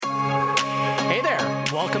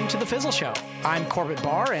Welcome to The Fizzle Show. I'm Corbett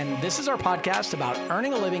Barr, and this is our podcast about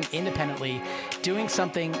earning a living independently, doing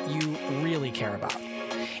something you really care about.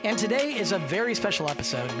 And today is a very special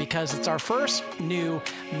episode because it's our first new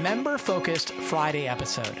member-focused Friday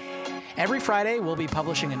episode. Every Friday, we'll be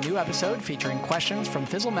publishing a new episode featuring questions from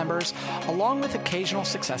Fizzle members, along with occasional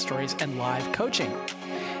success stories and live coaching.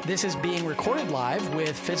 This is being recorded live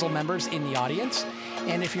with Fizzle members in the audience.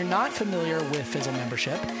 And if you're not familiar with Fizzle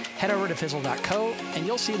membership, head over to fizzle.co and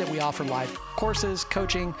you'll see that we offer live courses,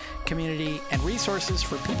 coaching, community, and resources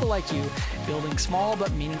for people like you building small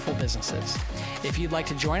but meaningful businesses. If you'd like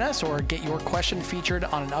to join us or get your question featured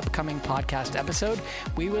on an upcoming podcast episode,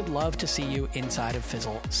 we would love to see you inside of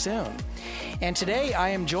Fizzle soon. And today I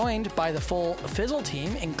am joined by the full Fizzle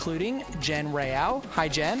team, including Jen Rayau. Hi,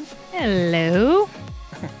 Jen. Hello.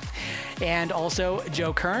 And also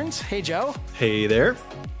Joe Kearns. Hey, Joe. Hey there.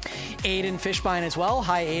 Aiden Fishbein as well.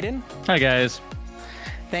 Hi, Aiden. Hi, guys.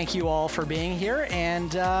 Thank you all for being here.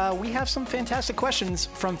 And we have some fantastic questions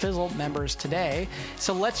from Fizzle members today.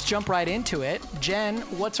 So let's jump right into it. Jen,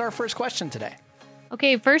 what's our first question today?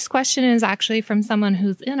 Okay, first question is actually from someone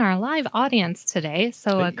who's in our live audience today.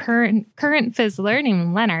 So a current Fizzler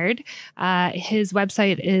named Leonard. His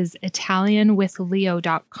website is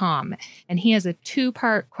italianwithleo.com, and he has a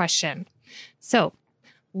two-part question. So,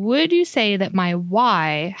 would you say that my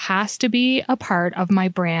why has to be a part of my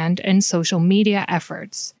brand and social media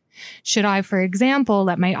efforts? Should I, for example,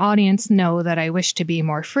 let my audience know that I wish to be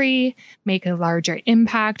more free, make a larger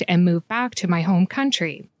impact, and move back to my home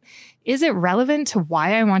country? Is it relevant to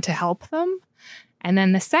why I want to help them? And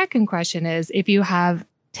then the second question is, if you have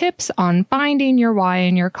tips on finding your why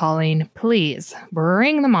and your calling, please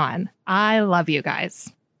bring them on. I love you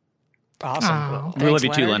guys. Awesome. Oh. We love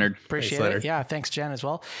you too, Leonard. Appreciate Thanks, it. Leonard. Yeah, thanks, Jen, as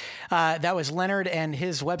well. That was Leonard, and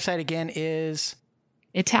his website again is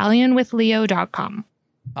italianwithleo.com.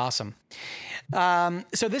 awesome.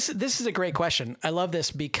 So this is a great question. I love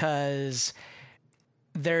this because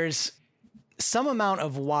there's some amount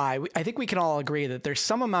of why. I think we can all agree that there's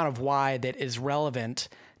some amount of why that is relevant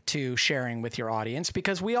to sharing with your audience,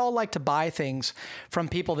 because we all like to buy things from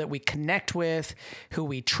people that we connect with, who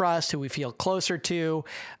we trust, who we feel closer to,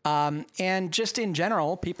 and just in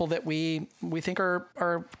general, people that we think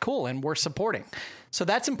are cool and we're supporting. So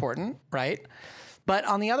that's important, right? But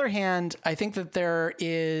on the other hand, I think that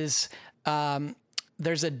there's a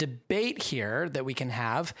debate here that we can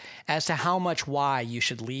have as to how much why you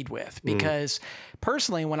should lead with. Because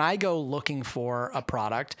personally, when I go looking for a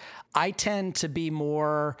product, I tend to be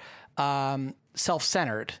more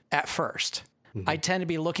self-centered at first. I tend to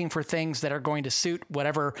be looking for things that are going to suit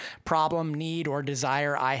whatever problem, need, or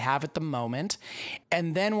desire I have at the moment.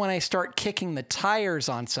 And then when I start kicking the tires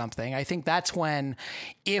on something, I think that's when,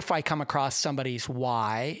 if I come across somebody's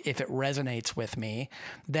why, if it resonates with me,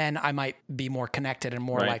 then I might be more connected and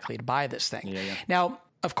more likely to buy this thing. Yeah. Now,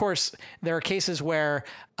 of course, there are cases where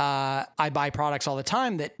I buy products all the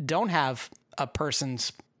time that don't have a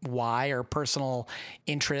person's why or personal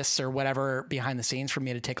interests or whatever behind the scenes for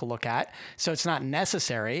me to take a look at. So it's not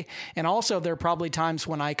necessary. And also there are probably times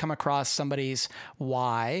when I come across somebody's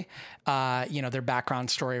why, their background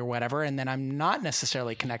story or whatever, and then I'm not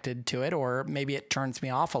necessarily connected to it, or maybe it turns me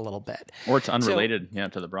off a little bit. Or it's unrelated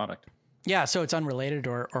to the product. Yeah, so it's unrelated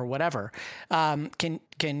or whatever. Can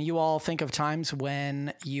you all think of times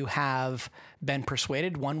when you have been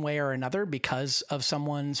persuaded one way or another because of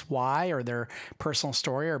someone's why or their personal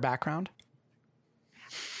story or background?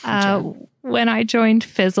 When I joined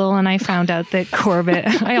Fizzle and I found out that Corbett,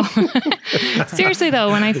 seriously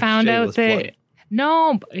though, when I found out that,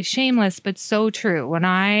 no, shameless, but so true. When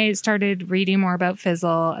I started reading more about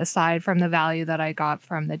Fizzle, aside from the value that I got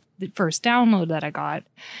from the first download that I got,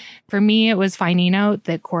 for me, it was finding out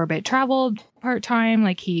that Corbett traveled part-time.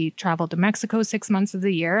 Like, he traveled to Mexico 6 months of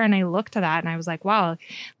the year. And I looked at that and I was like, wow,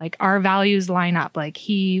 like, our values line up. Like,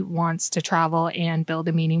 he wants to travel and build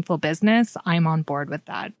a meaningful business. I'm on board with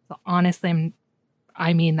that. So honestly,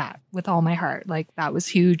 I mean that with all my heart. Like, that was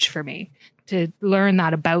huge for me to learn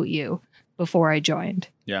that about you before I joined.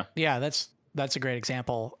 Yeah, that's a great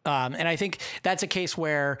example. And I think that's a case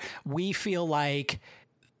where we feel like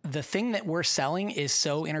the thing that we're selling is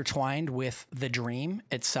so intertwined with the dream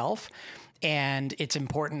itself. And it's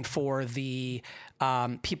important for the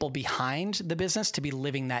people behind the business to be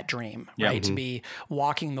living that dream, right? To be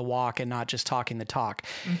walking the walk and not just talking the talk.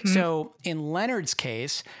 So in Leonard's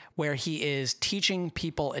case, where he is teaching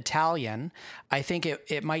people Italian, I think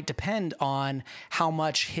it might depend on how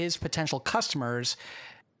much his potential customers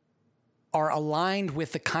are aligned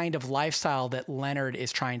with the kind of lifestyle that Leonard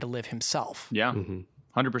is trying to live himself. Yeah.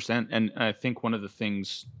 100%. And I think one of the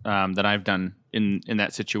things that I've done in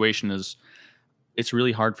that situation is it's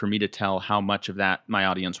really hard for me to tell how much of that my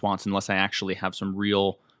audience wants unless I actually have some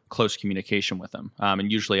real close communication with them.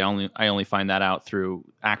 And usually I only find that out through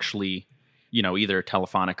actually, either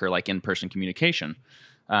telephonic or like in-person communication.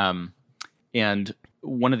 And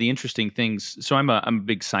one of the interesting things, so I'm a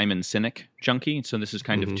big Simon Sinek junkie. So this is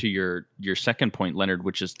kind of to your second point, Leonard,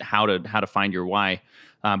 which is how to find your why.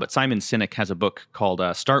 But Simon Sinek has a book called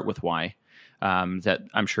Start With Why that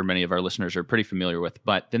I'm sure many of our listeners are pretty familiar with.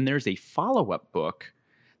 But then there's a follow-up book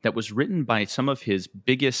that was written by some of his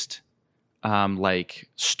biggest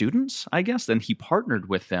students, I guess. Then he partnered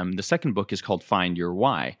with them. The second book is called Find Your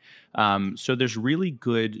Why. So there's really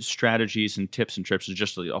good strategies and tips and tricks. There's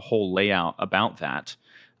just a whole layout about that.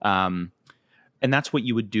 And that's what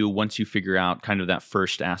you would do once you figure out kind of that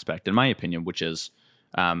first aspect, in my opinion, which is,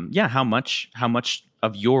 how much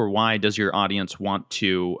of your why does your audience want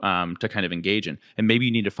to kind of engage in? And maybe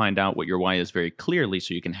you need to find out what your why is very clearly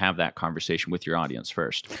so you can have that conversation with your audience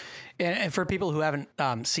first. And for people who haven't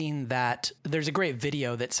seen that, there's a great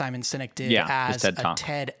video that Simon Sinek did as a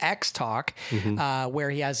TEDx talk where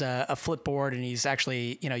he has a flipboard and he's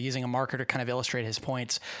actually using a marker to kind of illustrate his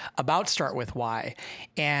points about Start With Why.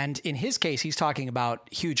 And in his case, he's talking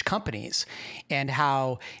about huge companies and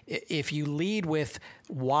how if you lead with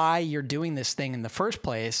why you're doing this thing in the first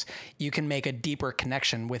place, you can make a deeper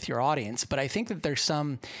connection with your audience. But I think that there's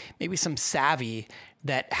maybe some savvy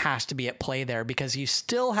that has to be at play there, because you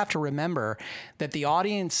still have to remember that the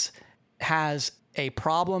audience has a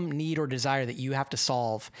problem, need, or desire that you have to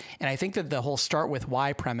solve. And I think that the whole Start With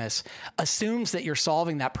Why premise assumes that you're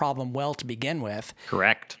solving that problem well to begin with.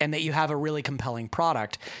 Correct. And that you have a really compelling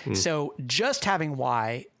product. So just having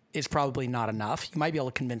why is probably not enough. You might be able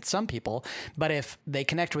to convince some people, but if they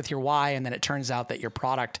connect with your why and then it turns out that your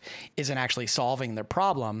product isn't actually solving their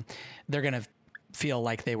problem, they're going to feel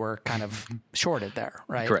like they were kind of shorted there,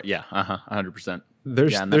 right? Correct. Yeah. 100%.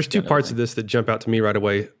 There's two parts of this that jump out to me right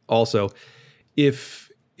away. Also, if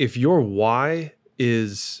your why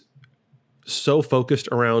is so focused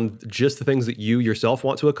around just the things that you yourself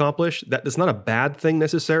want to accomplish, that's not a bad thing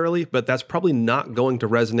necessarily, but that's probably not going to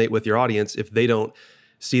resonate with your audience if they don't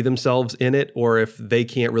see themselves in it, or if they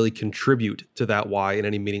can't really contribute to that why in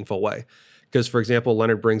any meaningful way. Because, for example,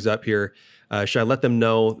 Leonard brings up here, should I let them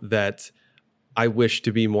know that I wish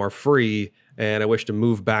to be more free and I wish to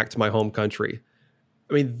move back to my home country?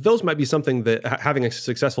 I mean, those might be something that having a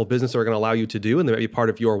successful business are going to allow you to do, and they might be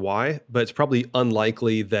part of your why, but it's probably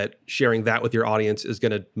unlikely that sharing that with your audience is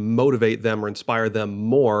going to motivate them or inspire them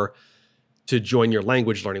more to join your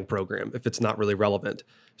language learning program if it's not really relevant.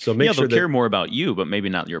 So make sure they'll care more about you, but maybe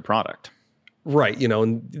not your product. Right.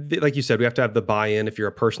 And like you said, we have to have the buy-in. If you're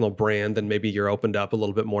a personal brand, then maybe you're opened up a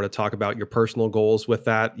little bit more to talk about your personal goals with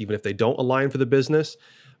that, even if they don't align for the business.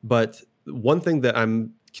 But one thing that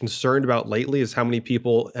I'm concerned about lately is how many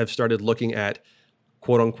people have started looking at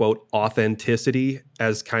quote unquote authenticity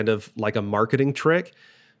as kind of like a marketing trick.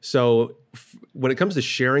 So when it comes to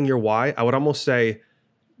sharing your why, I would almost say,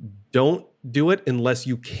 don't do it unless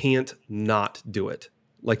you can't not do it.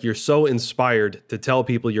 Like, you're so inspired to tell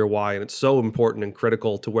people your why, and it's so important and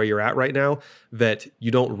critical to where you're at right now that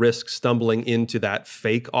you don't risk stumbling into that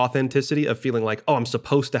fake authenticity of feeling like, oh, I'm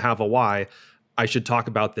supposed to have a why. I should talk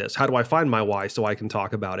about this. How do I find my why so I can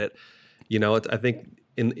talk about it? I think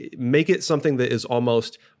make it something that is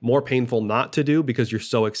almost more painful not to do because you're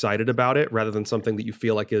so excited about it, rather than something that you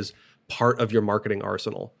feel like is part of your marketing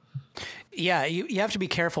arsenal. Yeah, you have to be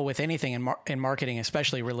careful with anything in marketing,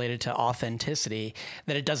 especially related to authenticity,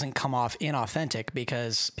 that it doesn't come off inauthentic,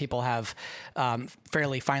 because people have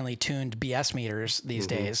fairly finely tuned BS meters these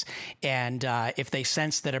days. And if they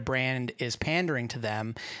sense that a brand is pandering to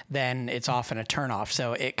them, then it's often a turnoff.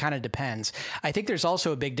 So it kind of depends. I think there's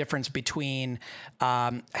also a big difference between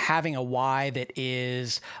having a why that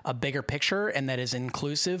is a bigger picture and that is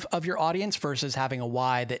inclusive of your audience versus having a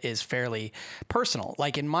why that is fairly personal.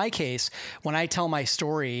 Like in my case, when I tell my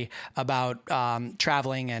story about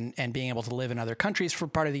traveling and being able to live in other countries for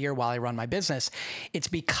part of the year while I run my business, it's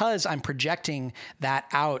because I'm projecting that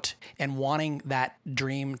out and wanting that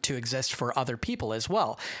dream to exist for other people as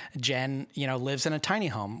well. Jen, lives in a tiny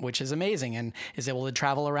home, which is amazing, and is able to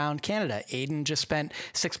travel around Canada. Aiden just spent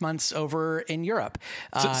 6 months over in Europe.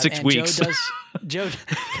 6 weeks. Joe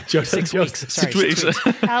does 6 weeks. Sorry, 6 weeks.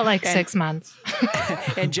 Felt like 6 months.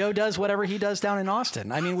 And Joe does whatever he does down in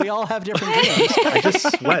Austin. I mean, we all have different dreams. I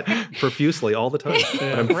just sweat profusely all the time.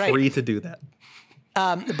 I'm free to do that.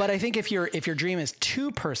 But I think if your dream is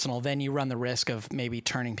too personal, then you run the risk of maybe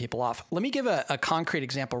turning people off. Let me give a concrete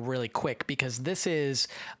example really quick, because this is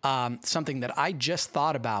something that I just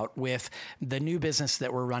thought about with the new business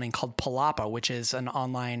that we're running called Palapa, which is an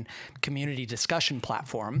online community discussion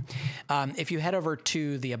platform. If you head over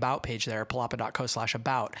to the About page there,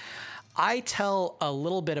 palapa.co/about, I tell a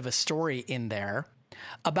little bit of a story in there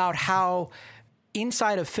about how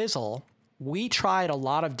inside of Fizzle, we tried a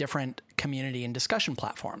lot of different community and discussion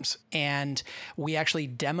platforms, and we actually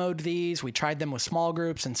demoed these. We tried them with small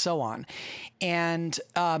groups and so on. And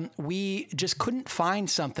we just couldn't find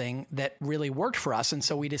something that really worked for us. And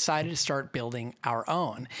so we decided to start building our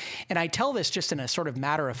own. And I tell this just in a sort of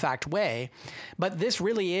matter-of-fact way, but this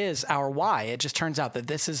really is our why. It just turns out that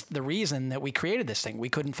this is the reason that we created this thing. We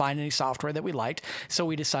couldn't find any software that we liked, so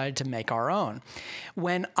we decided to make our own.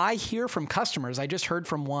 When I hear from customers, I just heard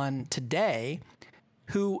from one today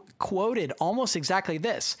who quoted almost exactly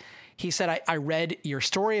this. He said, I read your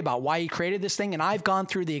story about why you created this thing, and I've gone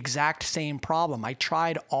through the exact same problem. I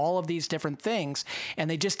tried all of these different things, and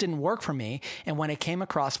they just didn't work for me. And when I came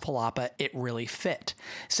across Palapa, it really fit.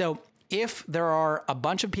 So if there are a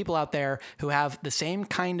bunch of people out there who have the same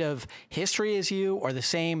kind of history as you, or the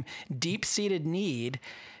same deep-seated need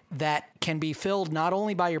that can be filled not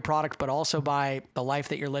only by your product, but also by the life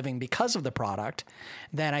that you're living because of the product,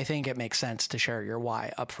 then I think it makes sense to share your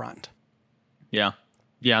why up front. Yeah.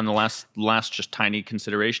 Yeah. And the last just tiny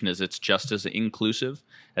consideration is it's just as inclusive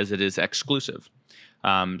as it is exclusive.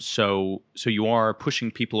 So you are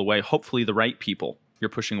pushing people away, hopefully the right people. You're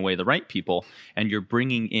pushing away the right people, and you're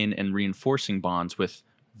bringing in and reinforcing bonds with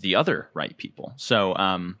the other right people. So,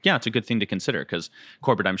 yeah, it's a good thing to consider, because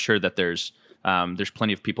Corbett, I'm sure that there's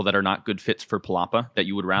plenty of people that are not good fits for Palapa that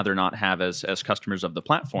you would rather not have as customers of the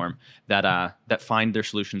platform, that find their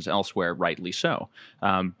solutions elsewhere, rightly so.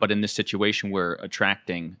 But in this situation, we're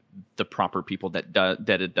attracting the proper people that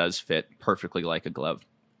it does fit perfectly like a glove.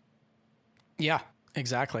 Yeah,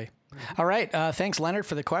 exactly. All right. Thanks, Leonard,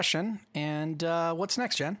 for the question. And what's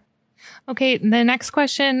next, Jen? Okay, the next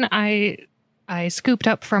question I scooped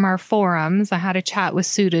up from our forums. I had a chat with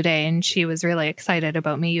Sue today, and she was really excited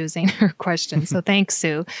about me using her question. So thanks,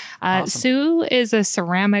 Sue. Awesome. Sue is a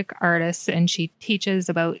ceramic artist, and she teaches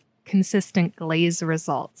about consistent glaze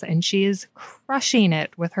results. And she is crushing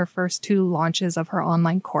it with her first 2 launches of her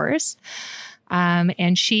online course.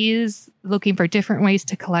 And she's looking for different ways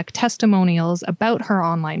to collect testimonials about her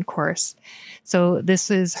online course. So this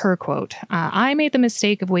is her quote. I made the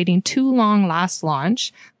mistake of waiting too long last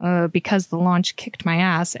launch because the launch kicked my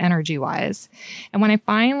ass energy-wise. And when I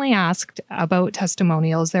finally asked about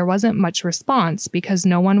testimonials, there wasn't much response because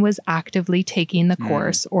no one was actively taking the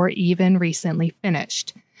course or even recently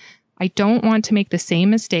finished. I don't want to make the same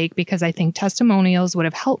mistake because I think testimonials would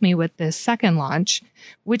have helped me with this second launch,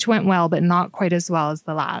 which went well, but not quite as well as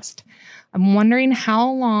the last. I'm wondering how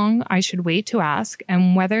long I should wait to ask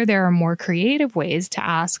and whether there are more creative ways to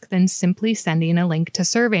ask than simply sending a link to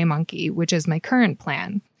SurveyMonkey, which is my current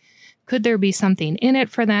plan. Could there be something in it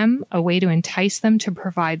for them, a way to entice them to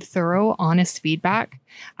provide thorough, honest feedback?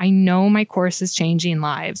 I know my course is changing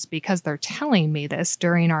lives because they're telling me this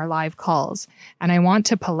during our live calls, and I want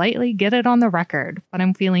to politely get it on the record, but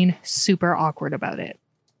I'm feeling super awkward about it.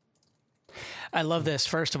 I love this.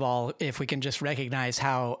 First of all, if we can just recognize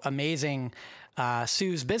how amazing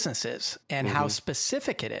Sue's business is and how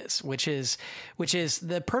specific it is, which is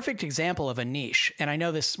the perfect example of a niche. And I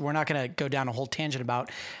know this, we're not going to go down a whole tangent about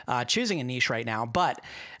choosing a niche right now, but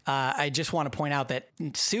I just want to point out that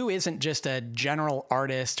Sue isn't just a general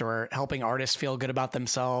artist or helping artists feel good about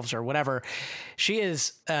themselves or whatever. She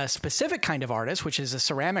is a specific kind of artist, which is a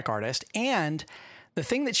ceramic artist. And the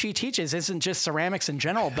thing that she teaches isn't just ceramics in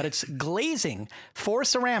general, but it's glazing for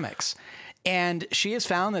ceramics. And she has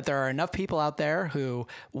found that there are enough people out there who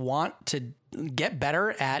want to get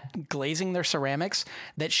better at glazing their ceramics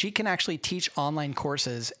that she can actually teach online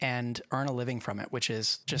courses and earn a living from it, which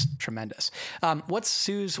is just tremendous. What's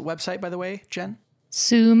Sue's website, by the way, Jen?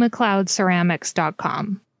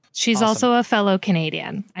 SueMcLeodCeramics.com. She's Awesome. Also a fellow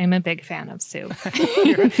Canadian. I'm a big fan of Sue.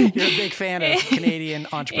 you're a big fan of Canadian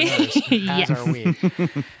entrepreneurs, yes. As are we.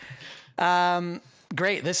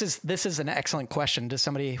 Great. This is an excellent question. Does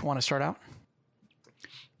somebody want to start out?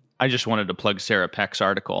 I just wanted to plug Sarah Peck's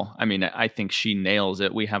article. I mean, I think she nails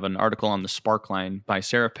it. We have an article on the Sparkline by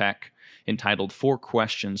Sarah Peck entitled 4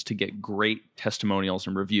 Questions to Get Great Testimonials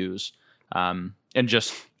and Reviews. And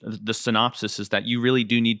just the synopsis is that you really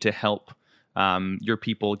do need to help your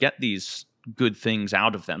people get these good things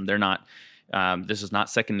out of them. They're not, this is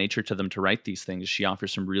not second nature to them to write these things. She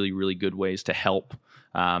offers some really, really good ways to help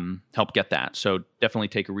help get that. So definitely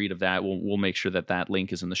take a read of that. We'll make sure that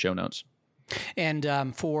link is in the show notes.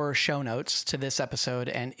 And for show notes to this episode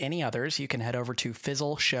and any others, you can head over to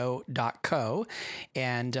fizzleshow.co,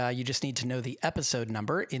 and you just need to know the episode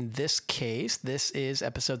number. In this case, this is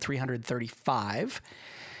episode 335.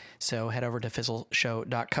 So head over to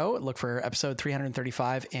fizzleshow.co, look for episode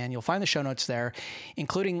 335, and you'll find the show notes there,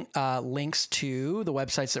 including links to the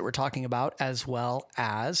websites that we're talking about, as well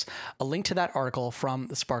as a link to that article from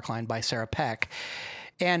the Sparkline by Sarah Peck.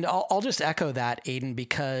 And I'll just echo that, Aiden,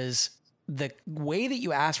 because the way that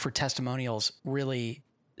you ask for testimonials really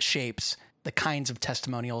shapes the kinds of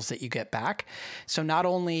testimonials that you get back. So not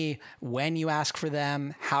only when you ask for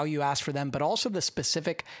them, how you ask for them, but also the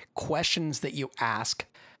specific questions that you ask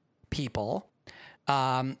people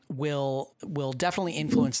will definitely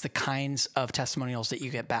influence the kinds of testimonials that you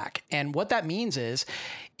get back. And what that means is,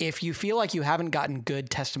 if you feel like you haven't gotten good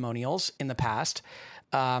testimonials in the past,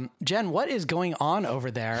 Jen, what is going on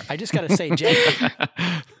over there? I just got to say, Jen,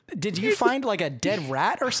 did you find like a dead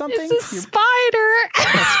rat or something? It's a spider.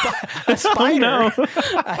 A spider? Oh, no.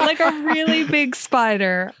 Like a really big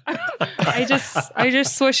spider. I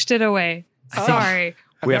just swished it away. Sorry.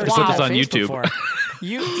 We have to put this on YouTube. Before.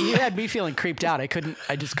 You had me feeling creeped out. I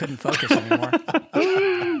just couldn't focus anymore.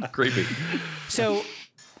 Creepy. So,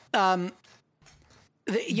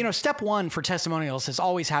 step one for testimonials is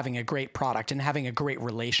always having a great product and having a great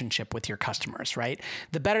relationship with your customers, right?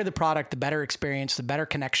 The better the product, the better experience, the better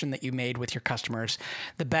connection that you made with your customers,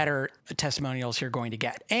 the better testimonials you're going to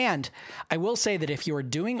get. And I will say that if you are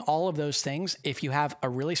doing all of those things, if you have a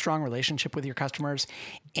really strong relationship with your customers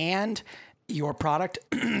and your product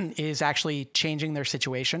is actually changing their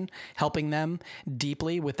situation, helping them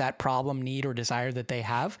deeply with that problem, need, or desire that they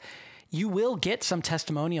have, you will get some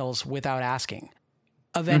testimonials without asking.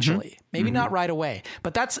 Eventually, maybe not right away,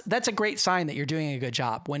 but that's a great sign that you're doing a good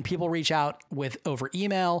job. When people reach out over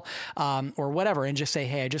email or whatever and just say,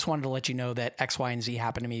 hey, I just wanted to let you know that X, Y, and Z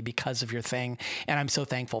happened to me because of your thing, and I'm so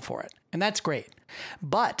thankful for it. And that's great.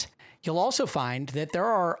 But you'll also find that there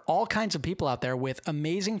are all kinds of people out there with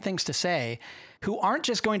amazing things to say who aren't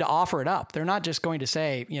just going to offer it up. They're not just going to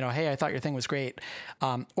say, hey, I thought your thing was great,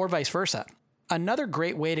 or vice versa. Another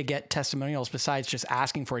great way to get testimonials besides just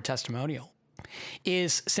asking for a testimonial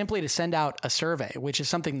is simply to send out a survey, which is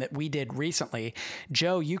something that we did recently.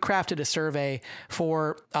 Joe, you crafted a survey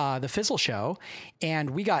for the Fizzle Show,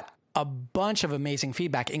 and we got a bunch of amazing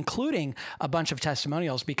feedback, including a bunch of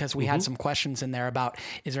testimonials, because we had some questions in there about,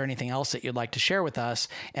 is there anything else that you'd like to share with us?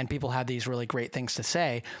 And people had these really great things to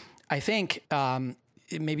say. I think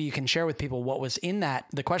maybe you can share with people what was in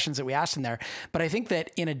the questions that we asked in there. But I think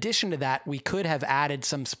that in addition to that, we could have added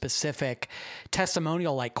some specific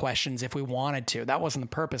testimonial-like questions if we wanted to. That wasn't the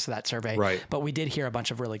purpose of that survey, right? But we did hear a bunch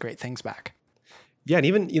of really great things back. Yeah, and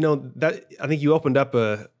even, that I think you opened up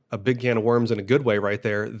a big can of worms in a good way right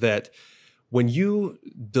there, that when you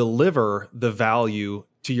deliver the value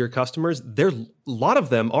to your customers, a lot of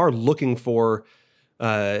them are looking for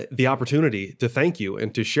the opportunity to thank you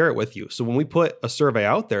and to share it with you. So when we put a survey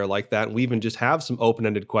out there like that, and we even just have some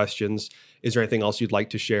open-ended questions, is there anything else you'd like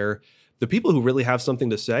to share? The people who really have something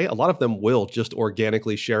to say, a lot of them will just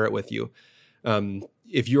organically share it with you.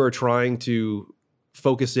 If you are trying to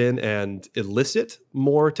focus in and elicit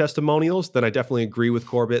more testimonials, then I definitely agree with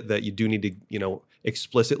Corbett that you do need to,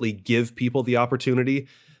 explicitly give people the opportunity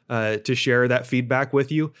to share that feedback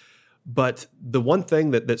with you. But the one thing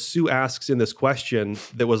that Sue asks in this question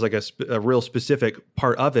that was like a real specific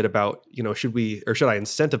part of it about, should I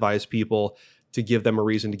incentivize people to give them a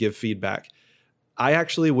reason to give feedback? I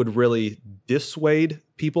actually would really dissuade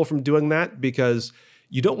people from doing that, because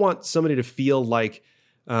you don't want somebody to feel like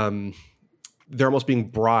they're almost being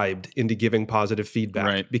bribed into giving positive feedback.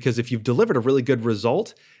 Right. Because if you've delivered a really good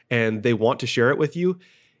result and they want to share it with you,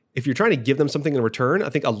 if you're trying to give them something in return, I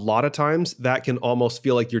think a lot of times that can almost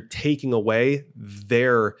feel like you're taking away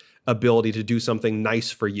their ability to do something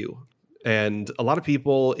nice for you. And a lot of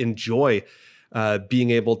people enjoy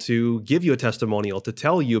being able to give you a testimonial, to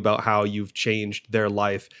tell you about how you've changed their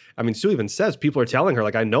life. I mean, Sue even says people are telling her,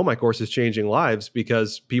 like, I know my course is changing lives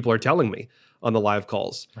because people are telling me on the live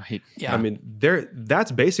calls. Right. Yeah. I mean,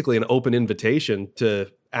 that's basically an open invitation to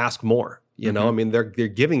ask more. I mean, they're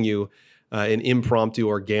giving you an impromptu,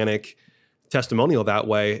 organic testimonial that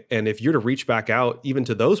way. And if you're to reach back out even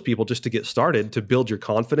to those people just to get started, to build your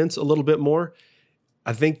confidence a little bit more,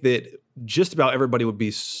 I think that just about everybody would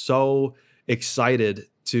be so excited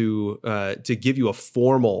to give you a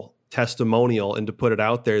formal testimonial and to put it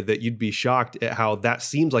out there that you'd be shocked at how that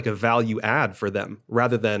seems like a value add for them,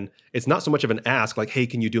 rather than, it's not so much of an ask like, hey,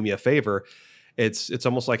 can you do me a favor? It's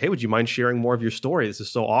almost like, hey, would you mind sharing more of your story? This is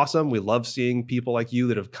so awesome. We love seeing people like you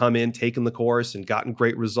that have come in, taken the course, and gotten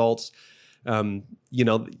great results. That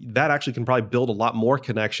actually can probably build a lot more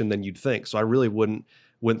connection than you'd think. So I really wouldn't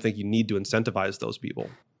think you need to incentivize those people.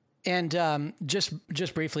 And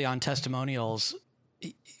just briefly on testimonials,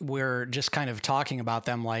 we're just kind of talking about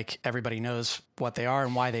them like everybody knows what they are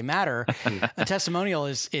and why they matter. A testimonial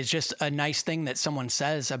is just a nice thing that someone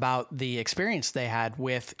says about the experience they had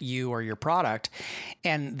with you or your product.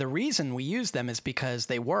 And the reason we use them is because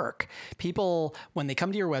they work. People, when they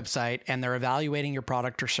come to your website and they're evaluating your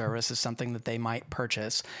product or service as something that they might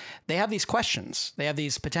purchase, they have these questions. They have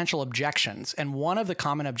these potential objections. And one of the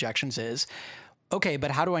common objections is, okay,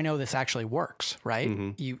 but how do I know this actually works, right?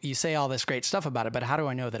 Mm-hmm. You say all this great stuff about it, but how do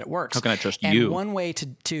I know that it works? How can I trust you? And one way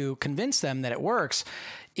to convince them that it works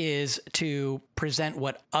is to present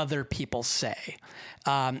what other people say.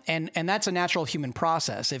 And that's a natural human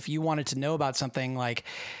process. If you wanted to know about something, like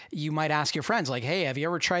you might ask your friends, like, hey, have you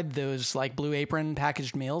ever tried those like Blue Apron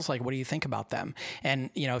packaged meals? Like, what do you think about them? And,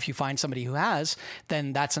 if you find somebody who has,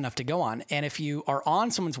 then that's enough to go on. And if you are on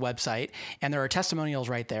someone's website and there are testimonials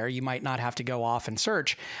right there, you might not have to go off and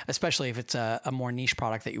search, especially if it's a more niche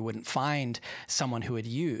product that you wouldn't find someone who had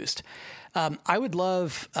used. I would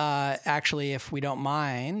love, actually, if we don't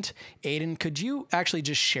mind, Aiden, could you actually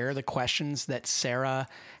just share the questions that Sarah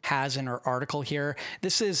has in her article here?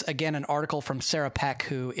 This is, again, an article from Sarah Peck,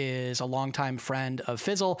 who is a longtime friend of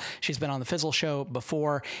Fizzle. She's been on the Fizzle show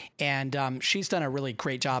before, and she's done a really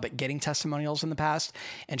great job at getting testimonials in the past.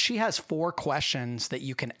 And she has 4 questions that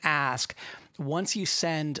you can ask once you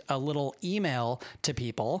send a little email to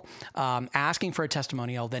people asking for a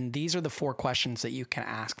testimonial. Then these are the 4 questions that you can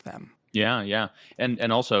ask them. Yeah.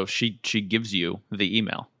 And also she gives you the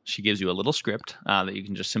email. She gives you a little script that you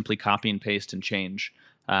can just simply copy and paste and change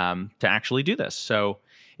to actually do this. So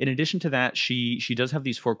in addition to that, she does have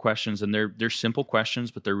these 4 questions, and they're simple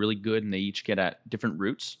questions, but they're really good, and they each get at different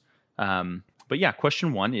roots. But yeah,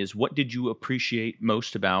 question 1 is, what did you appreciate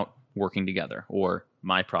most about working together or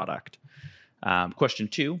my product? Question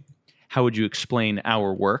 2, how would you explain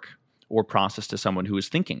our work or process to someone who is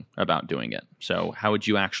thinking about doing it? So how would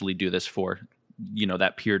you actually do this for,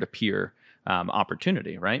 that peer-to-peer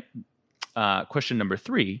opportunity, right? Question number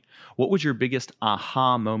 3, what was your biggest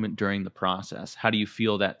aha moment during the process? How do you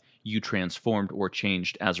feel that you transformed or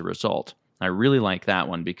changed as a result? I really like that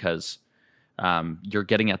one because you're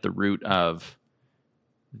getting at the root of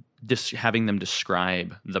having them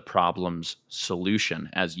describe the problem's solution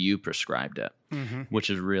as you prescribed it, which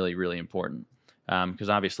is really, really important. Because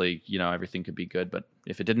obviously, everything could be good, but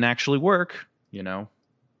if it didn't actually work,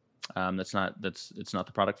 it's not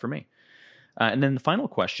the product for me. And then the final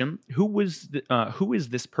question: who is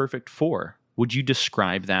this perfect for? Would you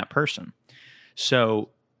describe that person? So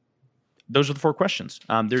those are the 4 questions.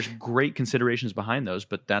 There's great considerations behind those,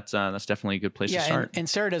 but that's definitely a good place to start. And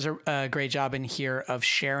Sarah does a great job in here of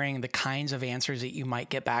sharing the kinds of answers that you might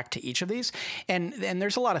get back to each of these. And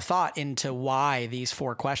there's a lot of thought into why these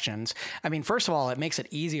 4 questions. I mean, first of all, it makes it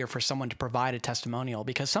easier for someone to provide a testimonial,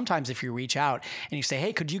 because sometimes if you reach out and you say,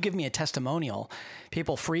 hey, could you give me a testimonial?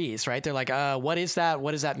 People freeze, right? They're like, what is that?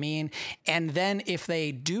 What does that mean? And then if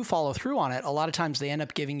they do follow through on it, a lot of times they end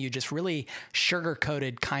up giving you just really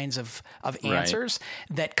sugar-coated kinds of answers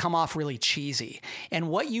that come off really cheesy. And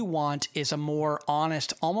what you want is a more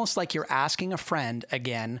honest, almost like you're asking a friend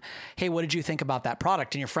again, hey, what did you think about that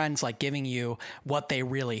product? And your friend's like giving you what they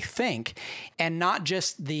really think, and not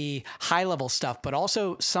just the high level stuff, but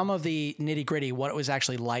also some of the nitty gritty, what it was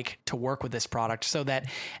actually like to work with this product, so that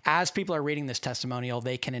as people are reading this testimonial,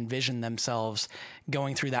 they can envision themselves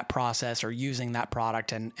going through that process or using that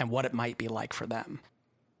product and what it might be like for them.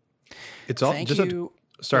 It's all Thank just you.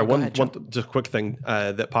 Sorry, one just quick thing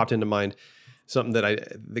that popped into mind. Something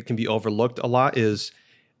that can be overlooked a lot is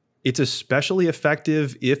it's especially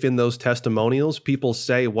effective if in those testimonials people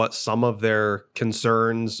say what some of their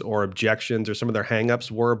concerns or objections or some of their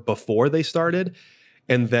hangups were before they started,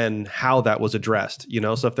 and then how that was addressed.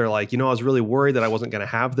 So if they're like, I was really worried that I wasn't going to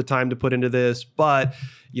have the time to put into this, but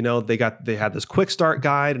they had this quick start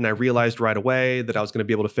guide, and I realized right away that I was going to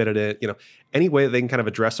be able to fit it in. Any way that they can kind of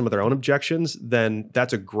address some of their own objections, then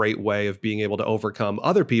that's a great way of being able to overcome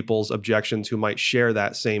other people's objections who might share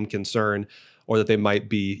that same concern, or that they might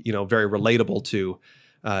be, very relatable to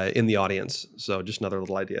in the audience. So just another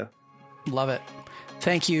little idea. Love it.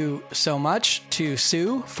 Thank you so much to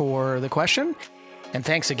Sue for the question. And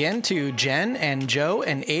thanks again to Jen and Joe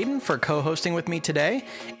and Aiden for co-hosting with me today.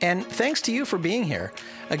 And thanks to you for being here.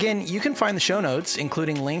 Again, you can find the show notes,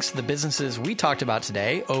 including links to the businesses we talked about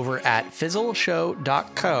today, over at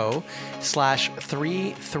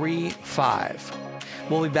fizzleshow.co/335.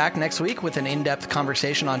 We'll be back next week with an in-depth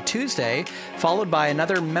conversation on Tuesday, followed by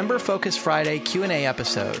another Member Focus Friday Q&A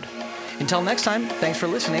episode. Until next time, thanks for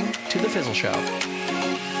listening to The Fizzle Show.